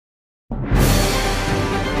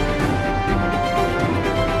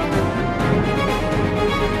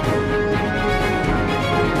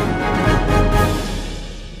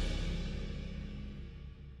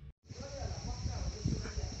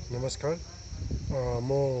नमस्कार।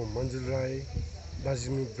 म मन्जुल राई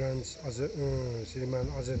दार्जिलिङ ब्रान्च श्रीमान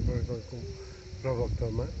अजय वर्गको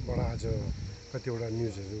प्रवक्ताबाट आज कतिवटा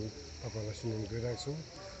न्युजहरू तपाईँलाई सुनाउन गइरहेको छौँ।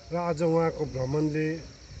 र आज उहाँको भ्रमणले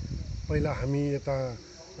पहिला हामी यता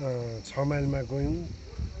 6 माइलमा गयौँ।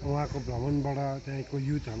 उहाँको भ्रमणबाट त्यहाँको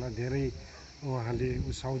युथहरूलाई धेरै उहाँले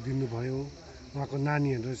उत्साह दिनुभयो। उहाँको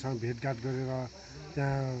नानीहरूसँग भेटघाट गरेर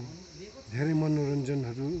त्यहाँ धेरै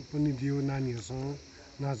मनोरञ्जनहरू पनि दियो नानीहरूसँग,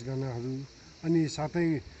 नाचगानाहरू। अनि साथै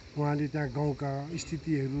उहाँले त्यहाँ गाउँका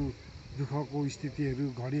स्थितिहरू, दुःखको स्थितिहरू,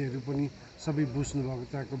 घडीहरू पनि सबै बुझ्नुभएको।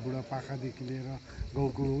 त्यहाँको बुढापाकादेखि लिएर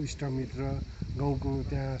गाउँको इष्टमित्र, गाउँको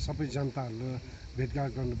त्यहाँ सबै जनताहरूलाई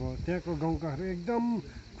भेटघाट गर्नुभयो। त्यहाँको गाउँकाहरू एकदम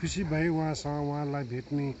खुसी भए उहाँसँग, उहाँलाई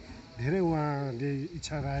भेट्ने धेरै उहाँले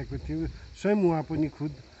इच्छा राखेको थियो। स्वयं उहाँ पनि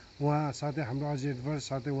खुद उहाँ साथै हाम्रो अजय वर्ग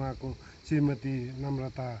साथै उहाँको श्रीमती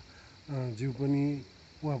नम्रता ज्यू पनि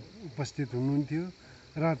उहाँ उपस्थित हुनुहुन्थ्यो।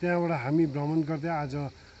 र त्यहाँबाट हामी भ्रमण गर्दै आज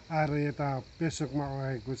आएर यता पेसोकमा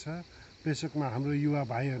आएको छ। पेसोकमा हाम्रो युवा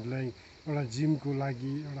भाइहरूलाई एउटा जिमको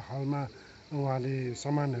लागि एउटा हलमा उहाँले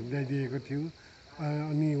सामानहरू ल्याइदिएको थियो।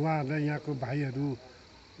 अनि उहाँहरूलाई यहाँको भाइहरू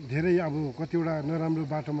धेरै अब कतिवटा नराम्रो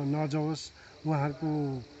बाटोमा नजाओस्, उहाँहरूको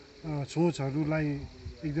सोचहरूलाई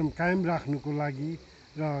एकदम कायम राख्नुको लागि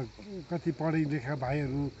र कति पढे लेखा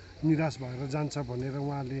भाइहरू निराश भएर जान्छ भनेर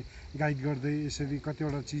उहाँले गाइड गर्दै यसरी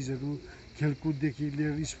कतिवटा चिजहरू खेलकुददेखि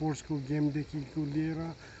लिएर स्पोर्ट्सको गेमदेखिको लिएर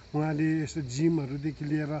उहाँले यस्तो जिमहरूदेखि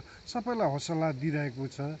लिएर सबैलाई हौसला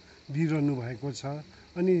दिइरहनु भएको छ।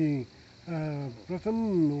 अनि प्रथम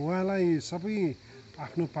उहाँलाई सबै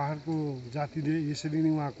आफ्नो पहाडको जातिले यसरी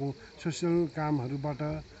नै उहाँको सोसियल कामहरूबाट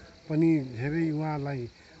पनि धेरै उहाँलाई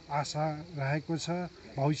आशा राखेको छ।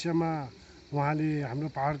 भविष्यमा उहाँले हाम्रो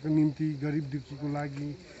पहाडको निम्ति गरिब दुःखीको लागि,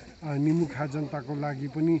 निमुखा जनताको लागि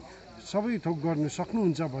पनि सबै थोक गर्नु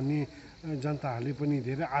सक्नुहुन्छ भन्ने जनताहरूले पनि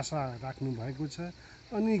धेरै आशा राख्नु भएको छ।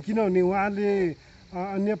 अनि किनभने उहाँले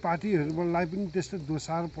अन्य पार्टीहरूलाई पनि त्यस्तो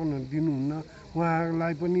दोषारोपणहरू दिनुहुन्न।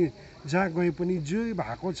 उहाँलाई पनि जहाँ गए पनि जे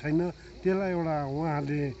भएको छैन त्यसलाई एउटा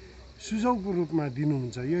उहाँले सुझाउको रूपमा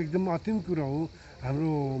दिनुहुन्छ। यो एकदम अत्यन्त कुरा हो।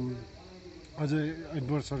 हाम्रो अजय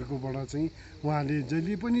एडवर्ड सरकोबाट चाहिँ उहाँले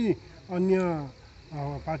जहिले पनि अन्य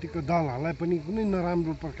पार्टीको दलहरूलाई पनि कुनै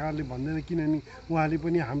नराम्रो प्रकारले भन्दैन, किनभने उहाँले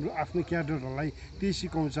पनि हाम्रो आफ्नो क्याडरहरूलाई त्यही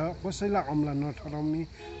सिकाउँछ, कसैलाई अमला नठहराउने,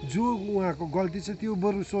 जो उहाँको गल्ती छ त्यो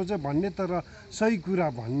बरु सोच भन्ने, तर सही कुरा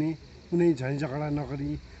भन्ने, कुनै झैँझगडा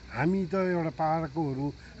नगरी। हामी त एउटा पहाडकोहरू,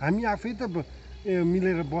 हामी आफै त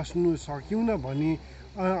मिलेर बस्नु सक्यौँ न भने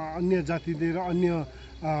अन्य जातिले र अन्य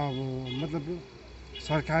मतलब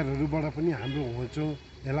सरकारहरूबाट पनि हाम्रो होचो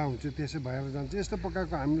हेला हुन्छ, त्यसै भएर जान्छ। यस्तो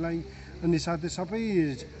प्रकारको हामीलाई अनि साथै सबै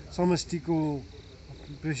समष्टिको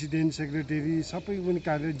प्रेसिडेन्ट, सेक्रेटरी सबै पनि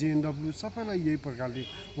कार्य जेएनडब्लु सबैलाई यही प्रकारले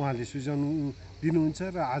उहाँले सुझाउनु दिनुहुन्छ।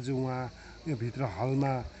 र आज उहाँ यो भित्र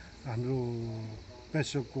हलमा हाम्रो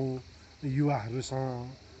पेसोकको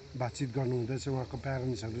युवाहरूसँग बातचित गर्नुहुँदैछ, उहाँको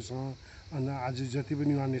प्यारेन्ट्सहरूसँग। अनि आज जति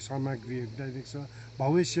पनि उहाँले सामग्रीहरू ल्याइदिएको छ,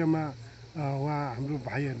 भविष्यमा उहाँ हाम्रो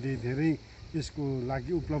भाइहरूले धेरै यसको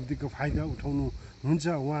लागि उपलब्धिको फाइदा उठाउनु हुन्छ।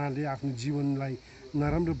 उहाँले आफ्नो जीवनलाई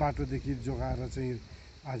नराम्रो बाटोदेखि जोगाएर चाहिँ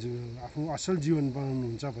आज आफ्नो असल जीवन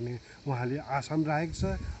बनाउनुहुन्छ भन्ने उहाँले आशा पनि राखेको छ।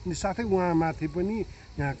 अनि साथै उहाँमाथि पनि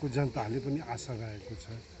यहाँको जनताहरूले पनि आशा राखेको छ।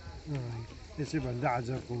 यसै भन्दा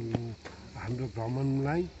आजको हाम्रो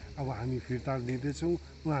भ्रमणलाई अब हामी फिर्ता लिँदैछौँ,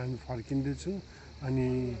 उहाँ हामी फर्किँदैछौँ। अनि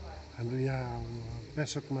हाम्रो यहाँ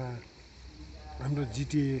पेसोकमा हाम्रो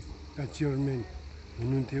जिटिएका चेयरम्यान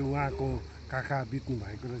हुनुहुन्थ्यो, उहाँको काका बित्नु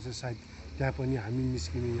भएको रहेछ सायद, त्यहाँ पनि हामी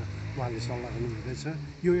निस्किने उहाँले सल्लाह गर्नुहुँदैछ।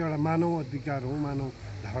 यो एउटा मानव अधिकार हो, मानव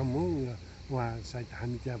धर्म हो। उहाँ सायद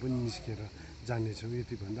हामी त्यहाँ पनि निस्केर जानेछौँ।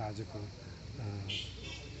 यति भन्दा आजको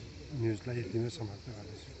न्युजलाई यति नै समाप्त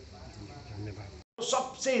गर्दैछु। धन्यवाद।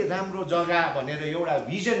 सबसे राम्रो जग्गा भनेर एउटा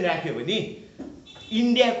भिजन राख्यो भने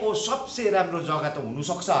इन्डियाको सबसे राम्रो जग्गा त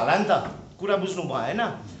हुनसक्छ होला नि त, कुरा बुझ्नु भएन।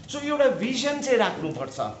 सो एउटा भिजन चाहिँ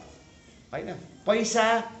राख्नुपर्छ होइन। पैसा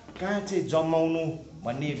कहाँ चाहिँ जमाउनु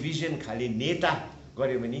भन्ने भिजन खाली नेता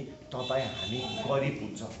गऱ्यो भने तपाईँ हामी गरिब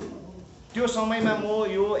हुन्छ। त्यो समयमा म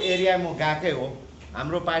यो एरिया म गएकै हो,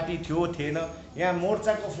 हाम्रो पार्टी थिएन। यहाँ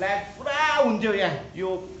मोर्चाको फ्ल्याग पुरा हुन्थ्यो, यहाँ यो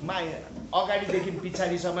अगाडिदेखि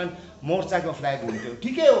पछाडिसम्म मोर्चाको फ्ल्याग हुन्थ्यो।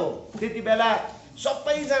 ठिकै हो, त्यति बेला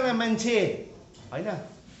सबैजना मान्छे होइन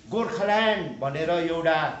गोर्खाल्यान्ड भनेर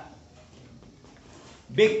एउटा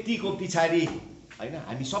व्यक्तिको पछाडि होइन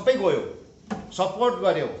हामी सबै गयो, सपोर्ट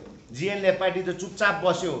गऱ्यो। जिएनएलएफ पार्टी त चुपचाप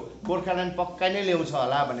बस्यो, गोर्खाल्यान्ड पक्का नै ल्याउँछ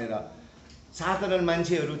होला भनेर। साधारण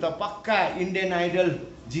मान्छेहरू त पक्का इन्डियन आइडल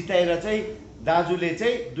जिताएर चाहिँ दाजुले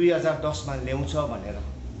चाहिँ 2010मा ल्याउँछ भनेर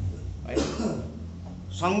होइन।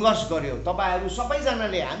 सङ्घर्ष गर्यो, तपाईहरू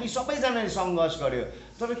सबैजनाले, हामी सबैजनाले सङ्घर्ष गर्यो।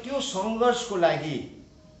 तर त्यो सङ्घर्षको लागि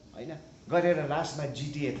होइन गरेर लास्टमा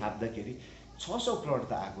जिटिए थाप्दाखेरि 600 करोड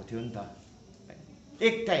त आएको थियो नि त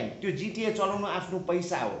एक टाइम। त्यो जिटिए चलाउनु आफ्नो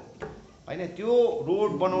पैसा हो होइन, त्यो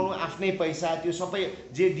रोड बनाउनु आफ्नै पैसा, त्यो सबै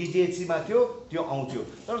जे डिजिएचसीमा थियो त्यो आउँथ्यो।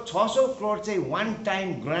 तर 600 करोड चाहिँ वान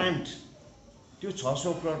टाइम ग्रान्ट, त्यो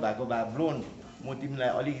 600 करोड भएको भए लोन, म तिमीलाई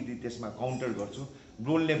अलिकति त्यसमा काउन्टर गर्छु।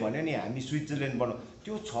 लोनले भन्यो नि हामी स्विजरल्यान्ड बनाऊ,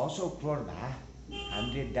 त्यो 600 करोड भए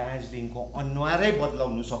हामीले दार्जिलिङको अनुहारै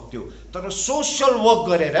बदलाउनु सक्थ्यो। तर सोसल वर्क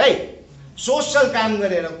गरेर है, सोसल काम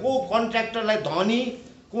गरेर, को कन्ट्र्याक्टरलाई धनी,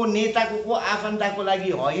 को नेताको, को आफन्तको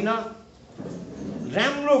लागि होइन,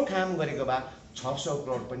 राम्रो काम गरेको भए 600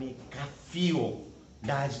 करोड पनि काफी हो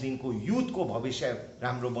दार्जिलिङको युथको भविष्य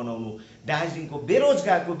राम्रो बनाउनु, दार्जिलिङको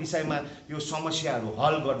बेरोजगारको विषयमा यो समस्याहरू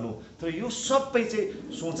हल गर्नु। तर यो सबै चाहिँ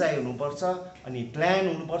सोचाइ हुनुपर्छ अनि प्लान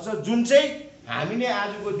हुनुपर्छ, जुन चाहिँ हामीले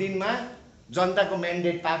आजको दिनमा जनताको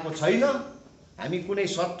म्यान्डेट पाएको छैन, हामी कुनै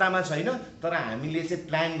सत्तामा छैन, तर हामीले चाहिँ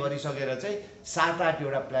प्लान गरिसकेर चाहिँ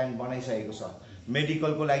 7-8 प्लान बनाइसकेको छ।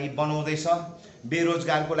 मेडिकलको लागि बनाउँदैछ,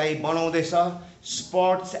 बेरोजगारको लागि बनाउँदैछ,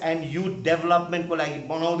 स्पोर्ट्स एन्ड युथ डेभलपमेन्टको लागि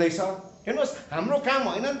बनाउँदैछ। हेर्नुहोस् हाम्रो काम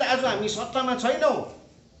होइन नि त, आज हामी सत्तामा छैनौँ,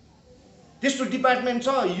 त्यस्तो डिपार्टमेन्ट छ,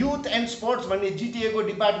 युथ एन्ड स्पोर्ट्स भन्ने जिटिएको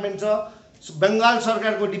डिपार्टमेन्ट छ, बङ्गाल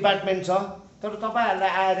सरकारको डिपार्टमेन्ट छ। तर तपाईँहरूलाई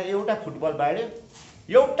आएर एउटा फुटबल बाड्यो,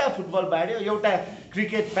 एउटा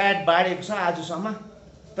क्रिकेट प्याड बाडेको छ आजसम्म।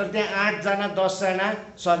 तर त्यहाँ 8जना 10जना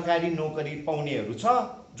सरकारी नोकरी पाउनेहरू छ,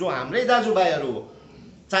 जो हाम्रै दाजुभाइहरू हो।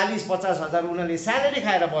 40-50 हजार उनीहरूले स्यालेरी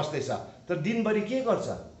खाएर बस्दैछ, तर दिनभरि के गर्छ,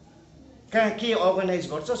 कहाँ के अर्गनाइज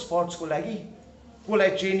गर्छ स्पोर्ट्सको लागि, कसलाई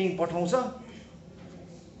ट्रेनिङ पठाउँछ।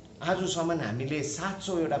 आजसम्म हामीले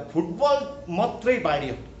 700 फुटबल मात्रै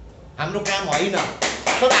बाड्यो, हाम्रो काम होइन।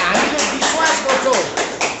 तर हामीले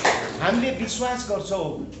विश्वास गर्छौँ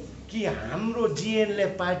कि हाम्रो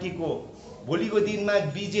जिएनएलएफ पार्टीको भोलिको दिनमा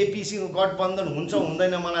बिजेपीसँग गठबन्धन हुन्छ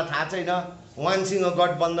हुँदैन मलाई थाहा छैन, वानसँग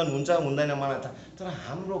गठबन्धन हुन्छ हुँदैन मलाई थाहा, तर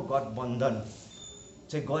हाम्रो गठबन्धन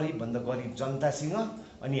चाहिँ गरिबभन्दा गरिब जनतासँग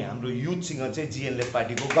अनि हाम्रो युथसँग चाहिँ जिएनएलएफ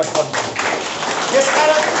पार्टीको गठबन्धन।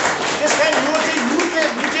 त्यसकारण यो चाहिँ युथले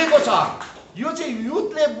बुझेको छ, यो चाहिँ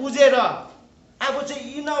युथले बुझेर अब चाहिँ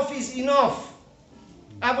इनफ इज इनफ,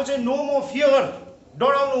 अब चाहिँ नो मोर फियर,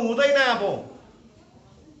 डराउनु हुँदैन। अब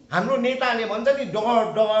हाम्रो नेताले भन्छ नि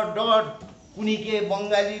डर डर डर, कुनै के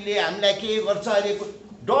बङ्गालीले हामीलाई के गर्छ अरे,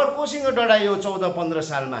 डर कोसँग डरायो 14-15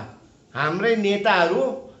 सालमा? हाम्रै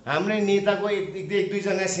नेताको एक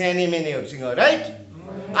दुईजना सानै मेनेहरूसँग, राइट?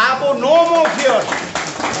 अब नो मोर फियर।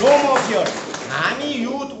 हामी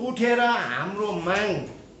युथ उठेर हाम्रो माग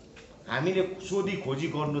हामीले सोधी खोजी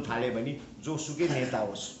गर्नु थाल्यो भने जोसुकै नेता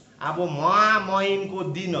होस्, अब समयमको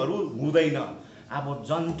दिनहरू हुँदैन, अब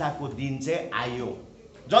जनताको दिन चाहिँ आयो,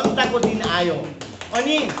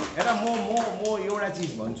 अनि हेर म एउटा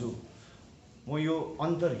चिज भन्छु, म यो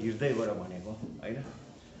अन्तर्हृदयबाट भनेको होइन।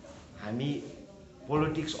 हामी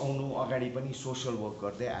पोलिटिक्स आउनु अगाडि पनि सोसल वर्क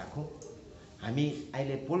गर्दै आएको, हामी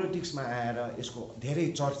अहिले पोलिटिक्समा आएर यसको धेरै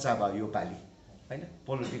चर्चा भयो यो पालि होइन।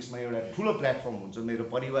 पोलिटिक्समा एउटा ठुलो प्लेटफर्म हुन्छ, मेरो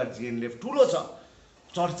परिवार जिएनएलएफ ठुलो छ,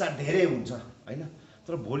 चर्चा धेरै हुन्छ होइन।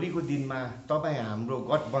 तर भोलिको दिनमा तपाईँ हाम्रो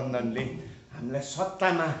गठबन्धनले हामीलाई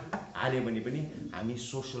सत्तामा हाल्यो भने पनि हामी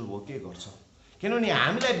सोसल वर्कै गर्छौँ, किनभने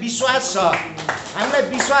हामीलाई विश्वास छ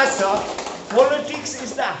politics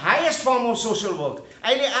is the highest form of social work.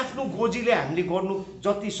 अहिले आफ्नो गोजीले हामीले गर्नु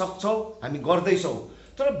जति सक्छौँ हामी गर्दैछौँ,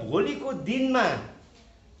 तर भोलिको दिनमा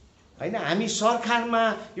होइन हामी सरकारमा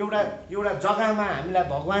एउटा जग्गामा हामीलाई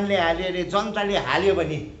भगवान्ले हाल्यो अरे, जनताले हाल्यो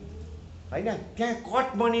भने होइन, त्यहाँ कट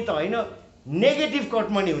मनी त होइन, नेगेटिभ कट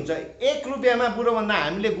मनी हुन्छ। 1 रुपियाँमा बुढोभन्दा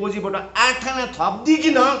हामीले गोजीबाट 8 आना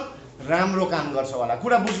थपिदिकन राम्रो काम गर्छ होला,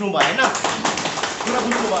 कुरा बुझ्नु भएन?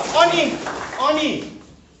 अनि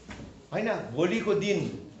होइन भोलिको दिन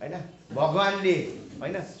होइन भगवान्ले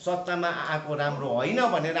होइन सत्तामा आएको राम्रो होइन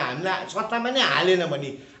भनेर हामीलाई सत्तामा नै हालेन भने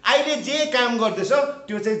अहिले जे काम गर्दैछ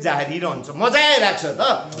त्यो चाहिँ जारी रहन्छ। मजा आइरहेको छ त।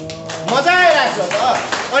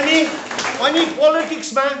 अनि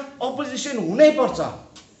पोलिटिक्समा अपोजिसन हुनैपर्छ।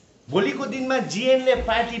 भोलिको दिनमा जिएनएलएफ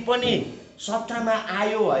पार्टी पनि सत्तामा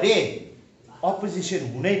आयो अरे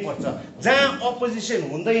अपोजिसन हुनैपर्छ। जहाँ अपोजिसन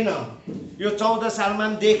हुँदैन, यो 14 सालमा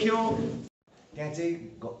पनि देख्यो, त्यहाँ चाहिँ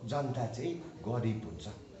जनता चाहिँ गरिब हुन्छ।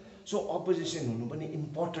 सो अपोजिसन हुनु पनि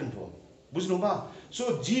इम्पोर्टेन्ट हो, बुझ्नुभयो? सो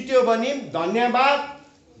जित्यो भने धन्यवाद,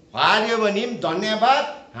 हार्यो भने धन्यवाद।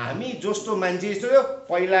 हामी जस्तो मान्छे थियो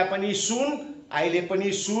पहिला पनि सुन, अहिले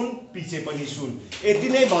पनि सुन, पछि पनि सुन। यति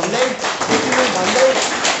नै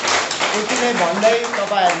भन्दै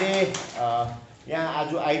तपाईँहरूले यहाँ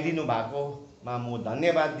आज आइदिनु भएकोमा म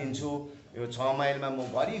धन्यवाद दिन्छु। यो 6 माइलमा म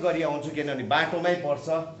घरिघरि आउँछु किनभने बाटोमै पर्छ।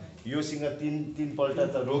 योसँग तीनपल्ट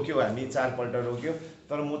त रोक्यो हामी, 4 पल्ट रोक्यो,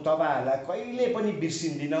 तर म तपाईँहरूलाई कहिले पनि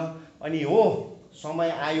बिर्सिँदिनँ। अनि हो समय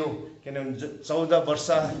आयो किनभने 14 वर्ष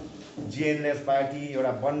जिएनएलएफ पार्टी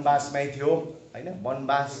एउटा वनवासमै थियो होइन,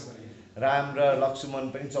 वनवास। राम र लक्ष्मण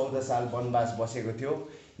पनि 14 साल वनवास बसेको थियो।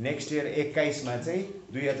 नेक्स्ट इयर 21मा चाहिँ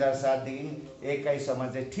 2007 देखि 21सम्म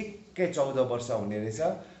चाहिँ ठिक्कै 14 वर्ष हुने रहेछ।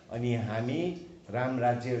 अनि हामी राम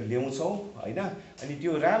राज्य ल्याउँछौँ होइन। अनि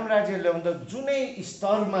त्यो राम राज्य ल्याउँदा जुनै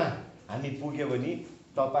स्तरमा हामी पुग्यो भने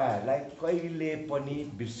तपाईँहरूलाई कहिले पनि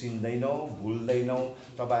बिर्सिँदैनौँ, भुल्दैनौँ।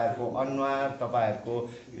 तपाईँहरूको अनुहार, तपाईँहरूको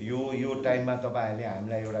यो टाइममा तपाईँहरूले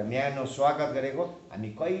हामीलाई एउटा न्यानो स्वागत गरेको हामी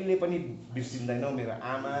कहिले पनि बिर्सिँदैनौँ। मेरो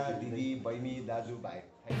आमा, दिदी, बहिनी, दाजु, भाइ।